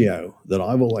ratio that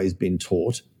I've always been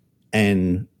taught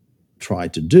and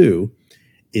tried to do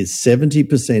is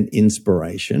 70%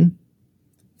 inspiration,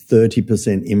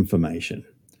 30% information.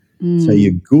 So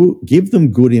you give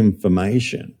them good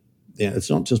information. Yeah,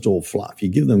 it's not just all fluff. You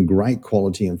give them great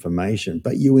quality information,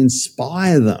 but you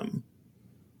inspire them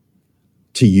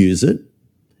to use it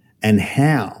and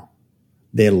how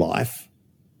their life,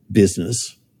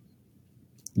 business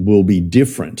will be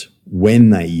different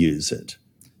when they use it.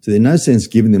 So there's no sense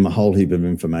giving them a whole heap of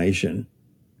information,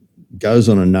 goes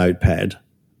on a notepad,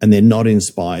 and they're not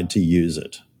inspired to use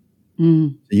it.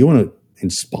 So you want to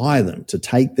inspire them to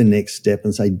take the next step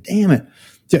and say, damn it.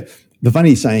 So the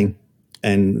funny saying,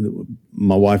 and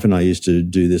my wife and I used to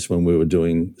do this when we were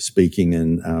doing speaking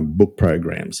and book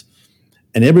programs,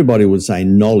 and everybody would say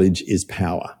knowledge is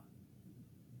power.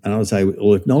 And I would say,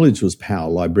 well, if knowledge was power,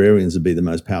 librarians would be the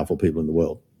most powerful people in the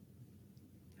world.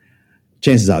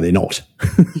 Chances are they're not.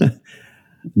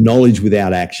 Knowledge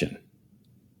without action.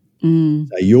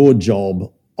 So your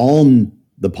job on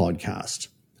the podcast,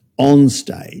 on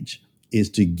stage, is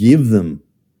to give them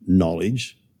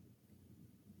knowledge,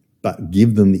 but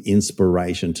give them the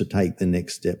inspiration to take the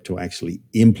next step to actually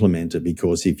implement it.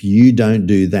 Because if you don't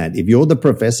do that, if you're the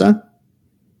professor,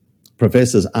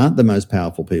 professors aren't the most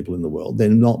powerful people in the world. They're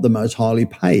not the most highly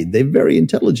paid. They're very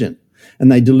intelligent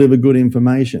and they deliver good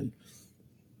information.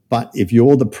 But if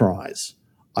you're the prize,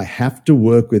 I have to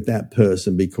work with that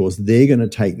person because they're going to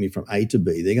take me from A to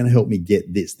B. They're going to help me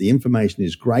get this. The information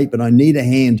is great, but I need a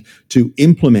hand to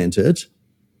implement it.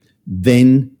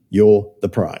 Then you're the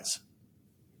prize.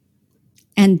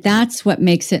 And that's what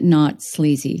makes it not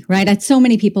sleazy, right? So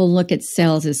many people look at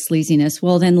sales as sleaziness.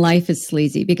 Well, then life is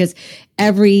sleazy because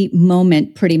every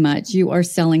moment, pretty much, you are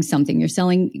selling something. You're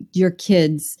selling your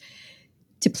kids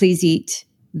to please eat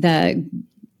the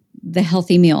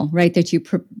healthy meal, right, that you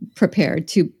prepared,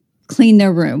 to clean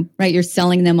their room, right? You're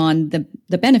selling them on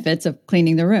the benefits of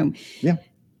cleaning the room. Yeah.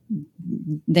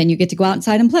 Then you get to go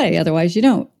outside and play. Otherwise, you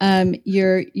don't.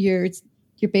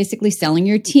 You're basically selling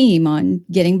your team on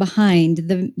getting behind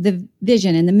the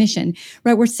vision and the mission,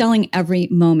 right? We're selling every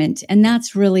moment. And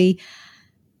that's really,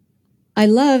 I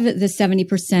love the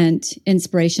 70%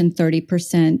 inspiration,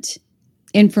 30%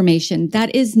 information.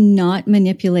 That is not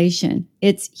manipulation.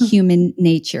 It's human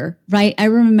nature, right? I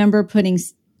remember putting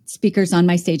speakers on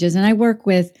my stages, and I work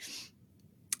with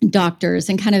doctors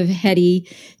and kind of heady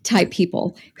type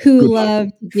people who love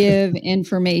to give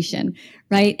information,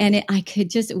 right? And it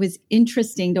was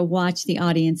interesting to watch the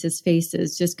audience's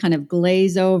faces just kind of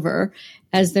glaze over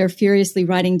as they're furiously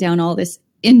writing down all this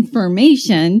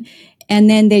information. And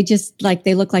then they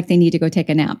look like they need to go take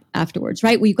a nap afterwards,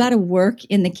 right? We've got to work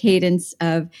in the cadence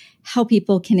of how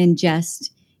people can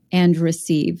ingest and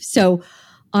receive. So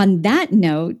on that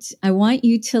note, I want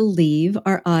you to leave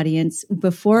our audience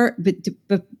as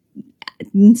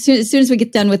soon as we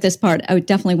get done with this part, I would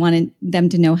definitely want them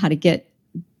to know how to get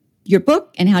your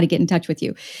book and how to get in touch with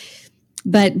you.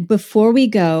 But before we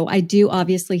go, I do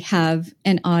obviously have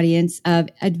an audience of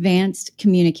advanced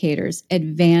communicators,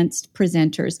 advanced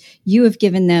presenters. You have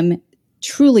given them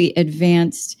truly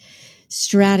advanced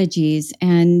strategies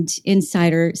and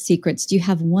insider secrets. Do you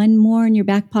have one more in your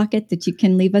back pocket that you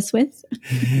can leave us with?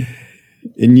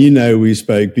 And we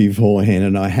spoke beforehand,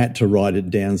 and I had to write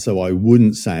it down so I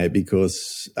wouldn't say it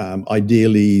because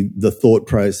ideally the thought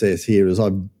process here is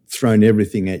I've thrown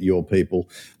everything at your people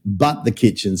but the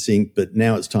kitchen sink, but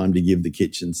now it's time to give the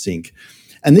kitchen sink.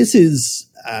 And this is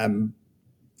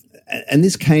and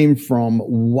this came from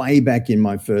way back in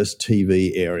my first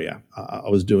TV area. I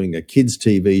was doing a kids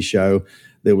TV show.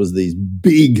 There was these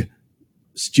big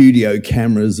studio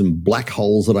cameras and black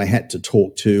holes that I had to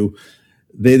talk to.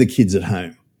 They're the kids at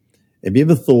home. Have you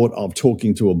ever thought of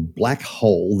talking to a black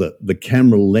hole, the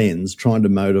camera lens, trying to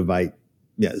motivate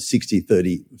 60,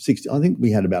 I think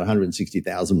we had about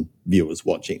 160,000 viewers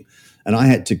watching. And I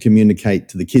had to communicate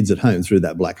to the kids at home through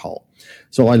that black hole.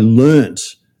 So I learnt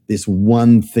this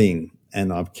one thing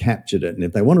and I've captured it. And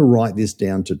if they want to write this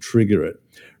down to trigger it,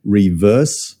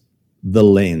 reverse the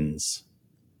lens.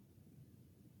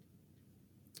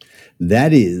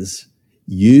 That is,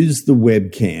 use the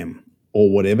webcam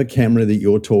or whatever camera that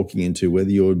you're talking into, whether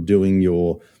you're doing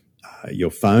your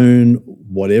phone,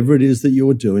 whatever it is that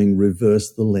you're doing,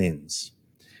 reverse the lens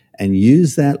and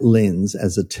use that lens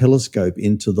as a telescope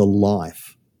into the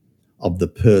life of the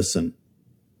person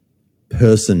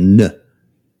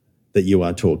that you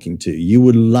are talking to. You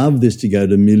would love this to go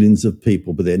to millions of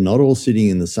people, but they're not all sitting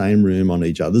in the same room on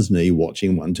each other's knee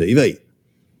watching one TV.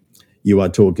 You are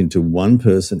talking to one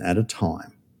person at a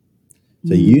time.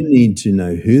 So you need to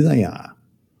know who they are,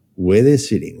 where they're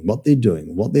sitting, what they're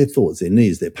doing, what their thoughts, their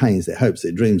needs, their pains, their hopes,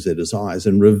 their dreams, their desires,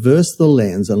 and reverse the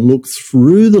lens and look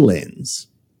through the lens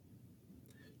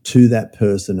to that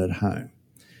person at home.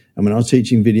 And when I was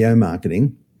teaching video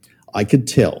marketing, I could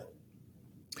tell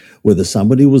whether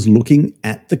somebody was looking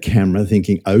at the camera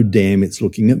thinking, oh, damn, it's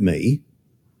looking at me,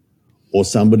 or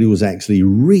somebody was actually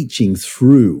reaching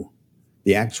through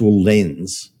the actual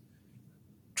lens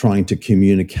trying to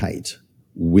communicate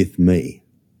with me.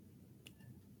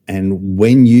 And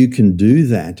when you can do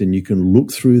that and you can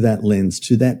look through that lens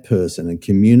to that person and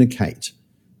communicate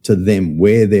to them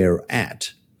where they're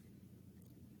at,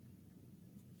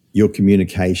 your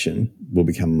communication will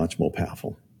become much more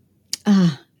powerful.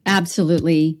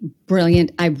 Absolutely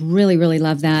brilliant. I really, really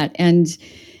love that. And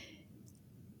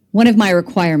one of my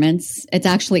requirements, it's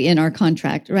actually in our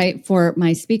contract, right, for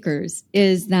my speakers,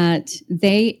 is that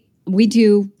we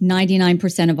do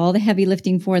 99% of all the heavy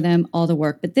lifting for them, all the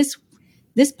work. But this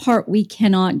part we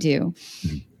cannot do.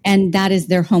 And that is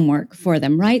their homework for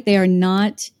them, right?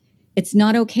 It's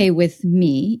not okay with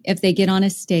me if they get on a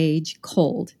stage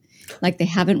cold, like they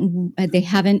haven't,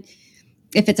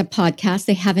 if it's a podcast,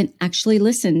 they haven't actually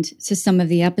listened to some of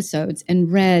the episodes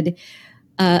and read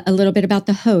a little bit about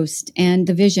the host and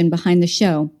the vision behind the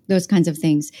show, those kinds of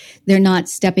things. They're not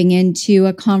stepping into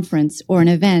a conference or an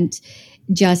event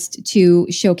just to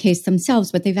showcase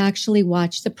themselves, but they've actually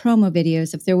watched the promo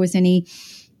videos. If there was any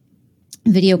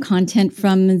video content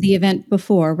from the event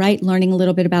before, right? Learning a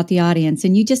little bit about the audience.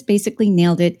 And you just basically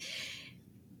nailed it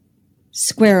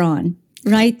square on,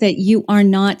 right? That you are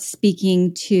not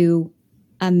speaking to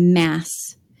a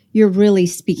mass. You're really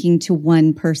speaking to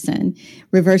one person.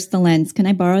 Reverse the lens. Can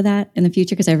I borrow that in the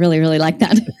future? Because I really, really like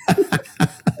that.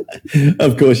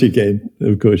 Of course you can.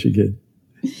 Of course you can.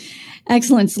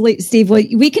 Excellent, Steve. Well,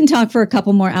 we can talk for a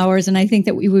couple more hours, and I think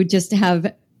that we would just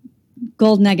have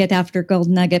gold nugget after gold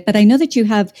nugget. But I know that you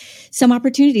have some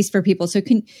opportunities for people. So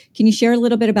can you share a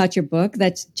little bit about your book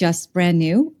that's just brand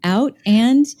new out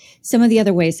and some of the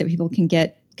other ways that people can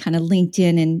get kind of linked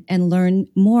in and learn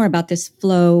more about this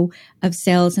flow of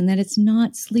sales and that it's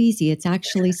not sleazy, it's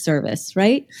actually service,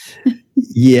 right?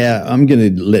 Yeah, I'm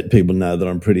going to let people know that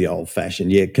I'm pretty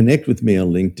old-fashioned. Yeah, connect with me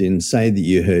on LinkedIn, say that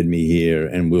you heard me here,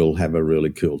 and we'll have a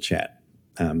really cool chat.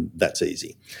 That's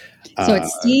easy. So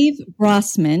it's Steve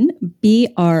Brossman,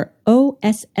 Brossman,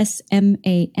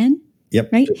 Yep.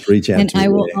 right? Just reach out And to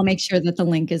I'll me. make sure that the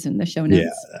link is in the show Yeah.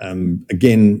 notes.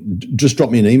 Again, just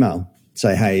drop me an email.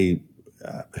 Say, hey,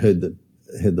 heard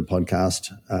the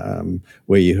podcast,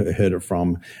 where you heard it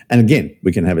from. And again,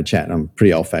 we can have a chat. I'm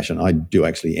pretty old fashioned. I do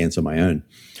actually answer my own.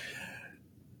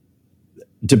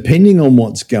 Depending on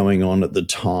what's going on at the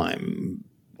time,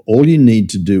 all you need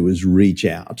to do is reach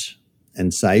out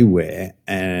and say where,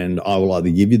 and I will either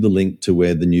give you the link to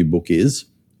where the new book is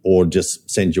or just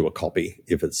send you a copy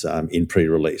if it's in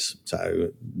pre-release.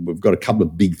 So we've got a couple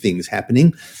of big things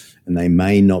happening and they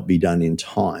may not be done in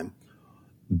time.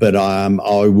 But I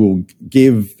will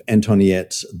give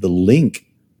Antoniette the link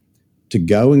to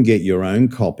go and get your own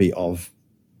copy of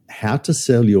How to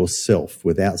Sell Yourself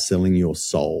Without Selling Your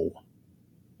Soul,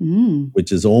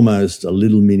 which is almost a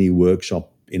little mini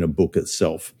workshop in a book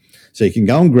itself. So you can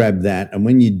go and grab that. And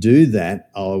when you do that,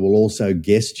 I will also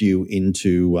guest you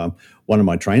into one of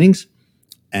my trainings.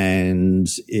 And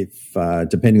if,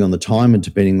 depending on the time and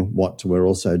depending what we're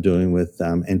also doing with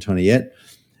Antoniette,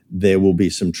 there will be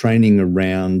some training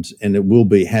around, and it will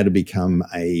be how to become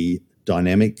a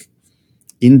dynamic,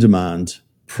 in-demand,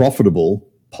 profitable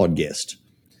pod guest.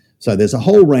 So there's a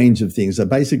whole range of things. So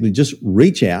basically just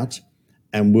reach out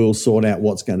and we'll sort out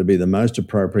what's going to be the most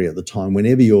appropriate at the time.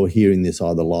 Whenever you're hearing this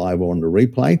either live or on the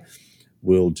replay,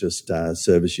 we'll just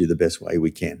service you the best way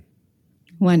we can.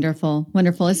 Wonderful.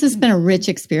 Wonderful. This has been a rich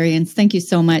experience. Thank you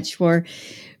so much for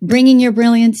bringing your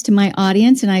brilliance to my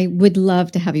audience. And I would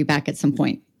love to have you back at some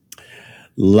point.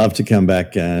 Love to come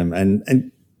back.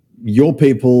 And your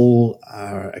people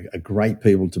are a great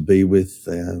people to be with.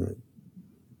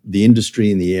 The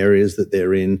industry and the areas that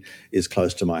they're in is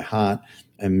close to my heart.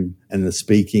 And the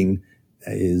speaking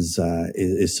is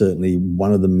certainly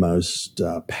one of the most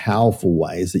powerful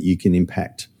ways that you can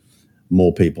impact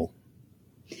more people.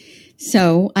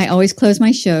 So I always close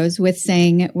my shows with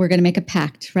saying we're going to make a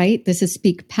pact, right? This is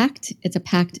Speak Pact. It's a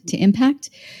pact to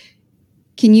impact.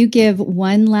 Can you give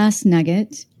one last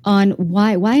nugget on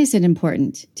why is it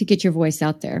important to get your voice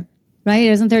out there? Right?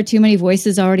 Isn't there too many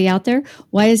voices already out there?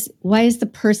 Why is the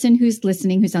person who's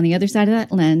listening, who's on the other side of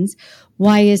that lens,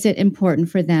 why is it important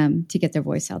for them to get their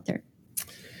voice out there?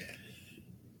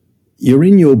 You're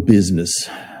in your business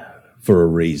for a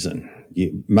reason.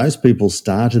 Most people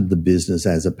started the business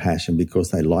as a passion because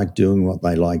they like doing what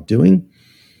they like doing.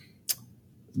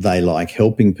 They like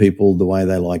helping people the way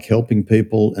they like helping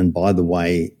people. And by the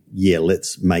way,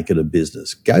 let's make it a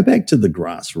business. Go back to the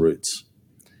grassroots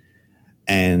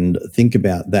and think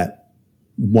about that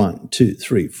 1, 2,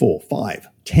 3, 4, 5,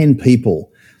 10 people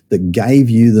that gave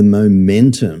you the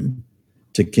momentum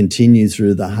to continue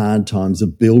through the hard times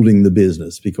of building the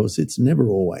business, because it's never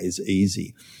always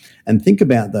easy. And think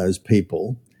about those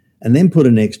people and then put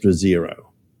an extra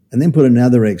zero and then put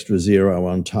another extra zero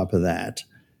on top of that.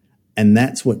 And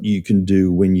that's what you can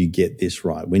do when you get this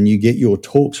right, when you get your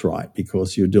talks right,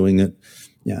 because you're doing it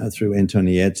through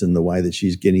Antoniette and the way that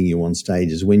she's getting you on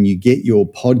stages, when you get your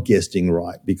podcasting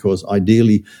right, because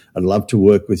ideally I'd love to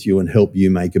work with you and help you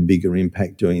make a bigger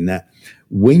impact doing that.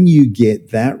 When you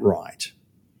get that right,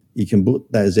 you can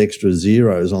put those extra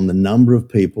zeros on the number of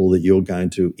people that you're going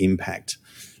to impact,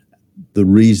 the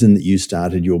reason that you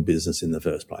started your business in the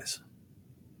first place.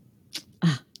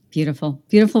 Beautiful.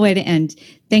 Beautiful way to end.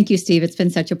 Thank you, Steve. It's been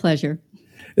such a pleasure.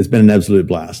 It's been an absolute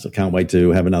blast. I can't wait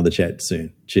to have another chat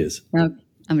soon. Cheers. I'm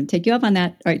going to take you up on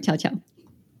that. All right. Ciao, ciao.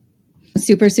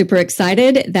 Super, super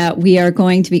excited that we are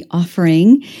going to be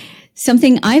offering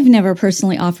something I've never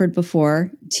personally offered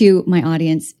before to my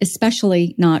audience,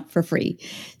 especially not for free.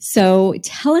 So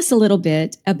tell us a little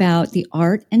bit about the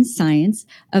art and science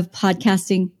of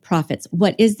podcasting profits.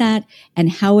 What is that?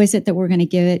 And how is it that we're going to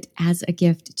give it as a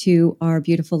gift to our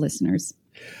beautiful listeners?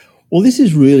 Well, this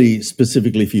is really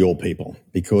specifically for your people,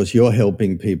 because you're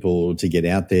helping people to get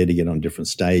out there, to get on different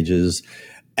stages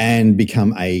and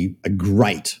become a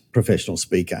great professional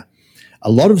speaker. A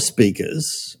lot of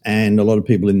speakers and a lot of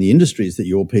people in the industries that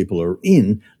your people are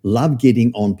in love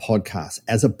getting on podcasts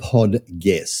as a pod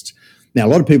guest. Now, a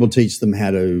lot of people teach them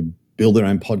how to build their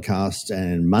own podcast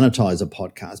and monetize a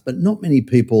podcast, but not many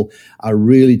people are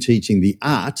really teaching the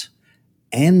art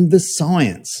and the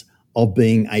science of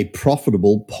being a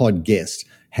profitable pod guest,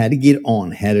 how to get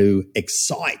on, how to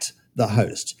excite the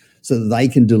host so that they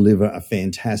can deliver a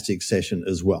fantastic session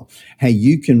as well, how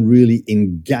you can really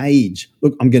engage.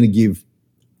 Look, I'm going to give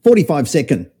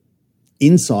 45-second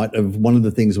insight of one of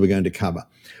the things we're going to cover.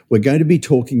 We're going to be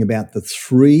talking about the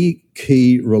 3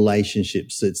 key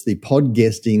relationships. It's the pod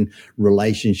guesting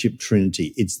relationship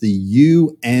trinity. It's the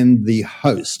you and the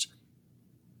host.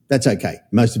 That's okay.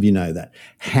 Most of you know that.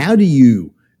 How do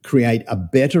you create a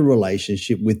better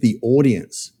relationship with the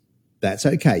audience That's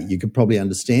okay. You could probably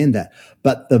understand that.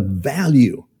 But the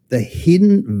value, the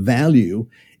hidden value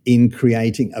in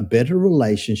creating a better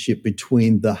relationship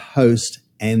between the host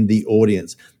and the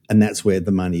audience. And that's where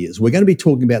the money is. We're going to be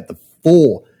talking about the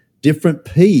 4 different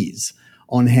P's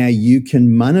on how you can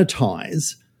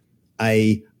monetize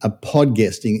a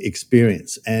podcasting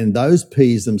experience. And those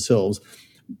P's themselves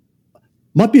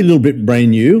might be a little bit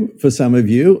brand new for some of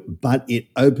you, but it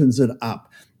opens it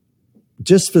up.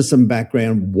 Just for some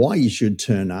background, why you should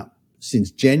turn up.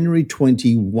 Since January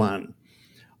 21,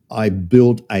 I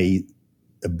built a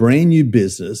brand new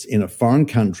business in a foreign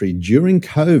country during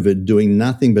COVID, doing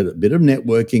nothing but a bit of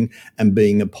networking and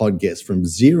being a podcast, from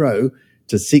 0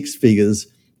 to 6 figures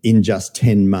in just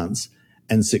 10 months,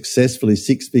 and successfully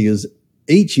 6 figures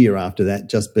each year after that,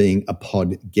 just being a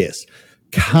pod guest.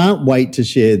 Can't wait to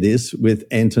share this with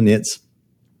Antoinette's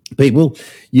people.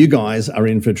 You guys are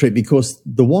in for a treat, because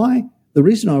the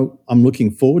reason I'm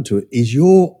looking forward to it is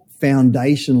your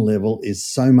foundation level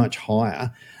is so much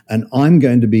higher, and I'm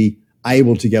going to be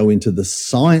able to go into the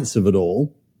science of it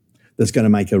all that's going to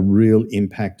make a real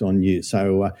impact on you.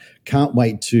 So can't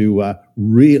wait to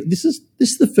this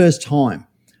is the first time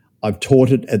I've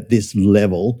taught it at this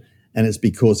level, and it's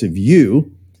because of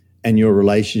you and your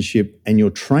relationship and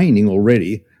your training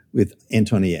already with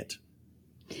Antoinette.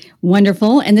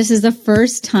 Wonderful. And this is the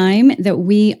first time that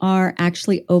we are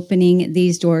actually opening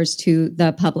these doors to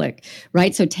the public,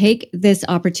 right? So take this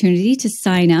opportunity to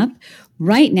sign up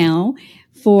right now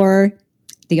for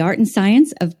the art and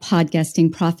science of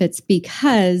podcasting profits,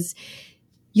 because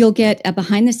you'll get a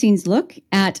behind the scenes look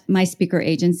at my speaker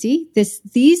agency.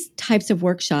 These types of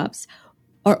workshops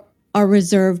are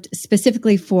reserved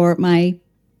specifically for my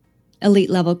elite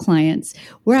level clients.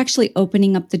 We're actually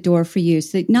opening up the door for you,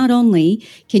 so that not only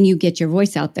can you get your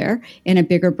voice out there in a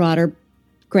bigger, broader,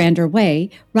 grander way,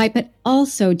 right, but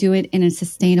also do it in a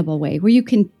sustainable way where you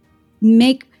can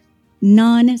make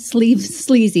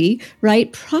non-sleazy,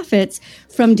 right, profits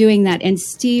from doing that. And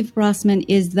Steve Brossman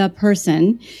is the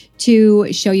person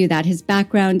to show you that. His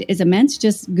background is immense.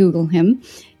 Just Google him.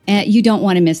 You don't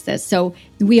want to miss this. So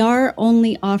we are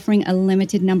only offering a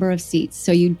limited number of seats.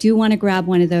 So you do want to grab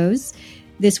one of those.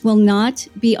 This will not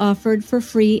be offered for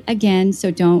free again.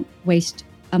 So don't waste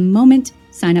a moment.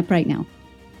 Sign up right now.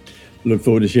 Look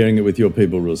forward to sharing it with your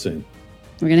people real soon.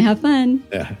 We're going to have fun.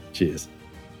 Yeah. Cheers.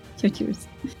 Cheers.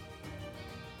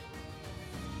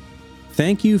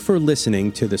 Thank you for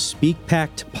listening to the Speak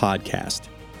Pact podcast.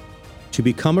 To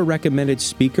become a recommended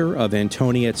speaker of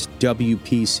Antoinette's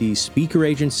WPC speaker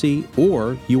agency,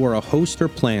 or you are a host or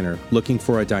planner looking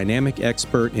for a dynamic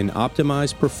expert in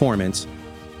optimized performance,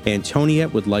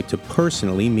 Antoinette would like to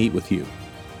personally meet with you.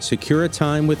 Secure a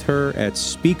time with her at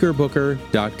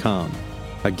speakerbooker.com.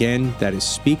 Again, that is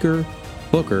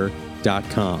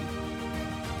speakerbooker.com.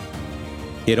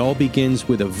 It all begins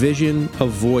with a vision, a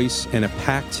voice, and a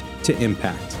pact to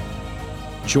impact.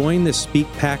 Join the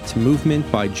Speak Pact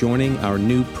movement by joining our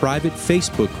new private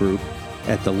Facebook group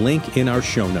at the link in our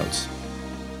show notes.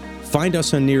 Find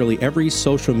us on nearly every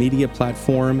social media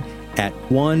platform at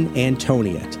One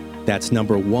Antoinette. That's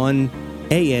number 1,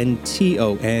 ANTONIETTE,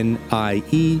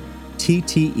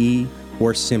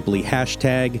 or simply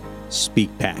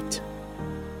 #SpeakPact.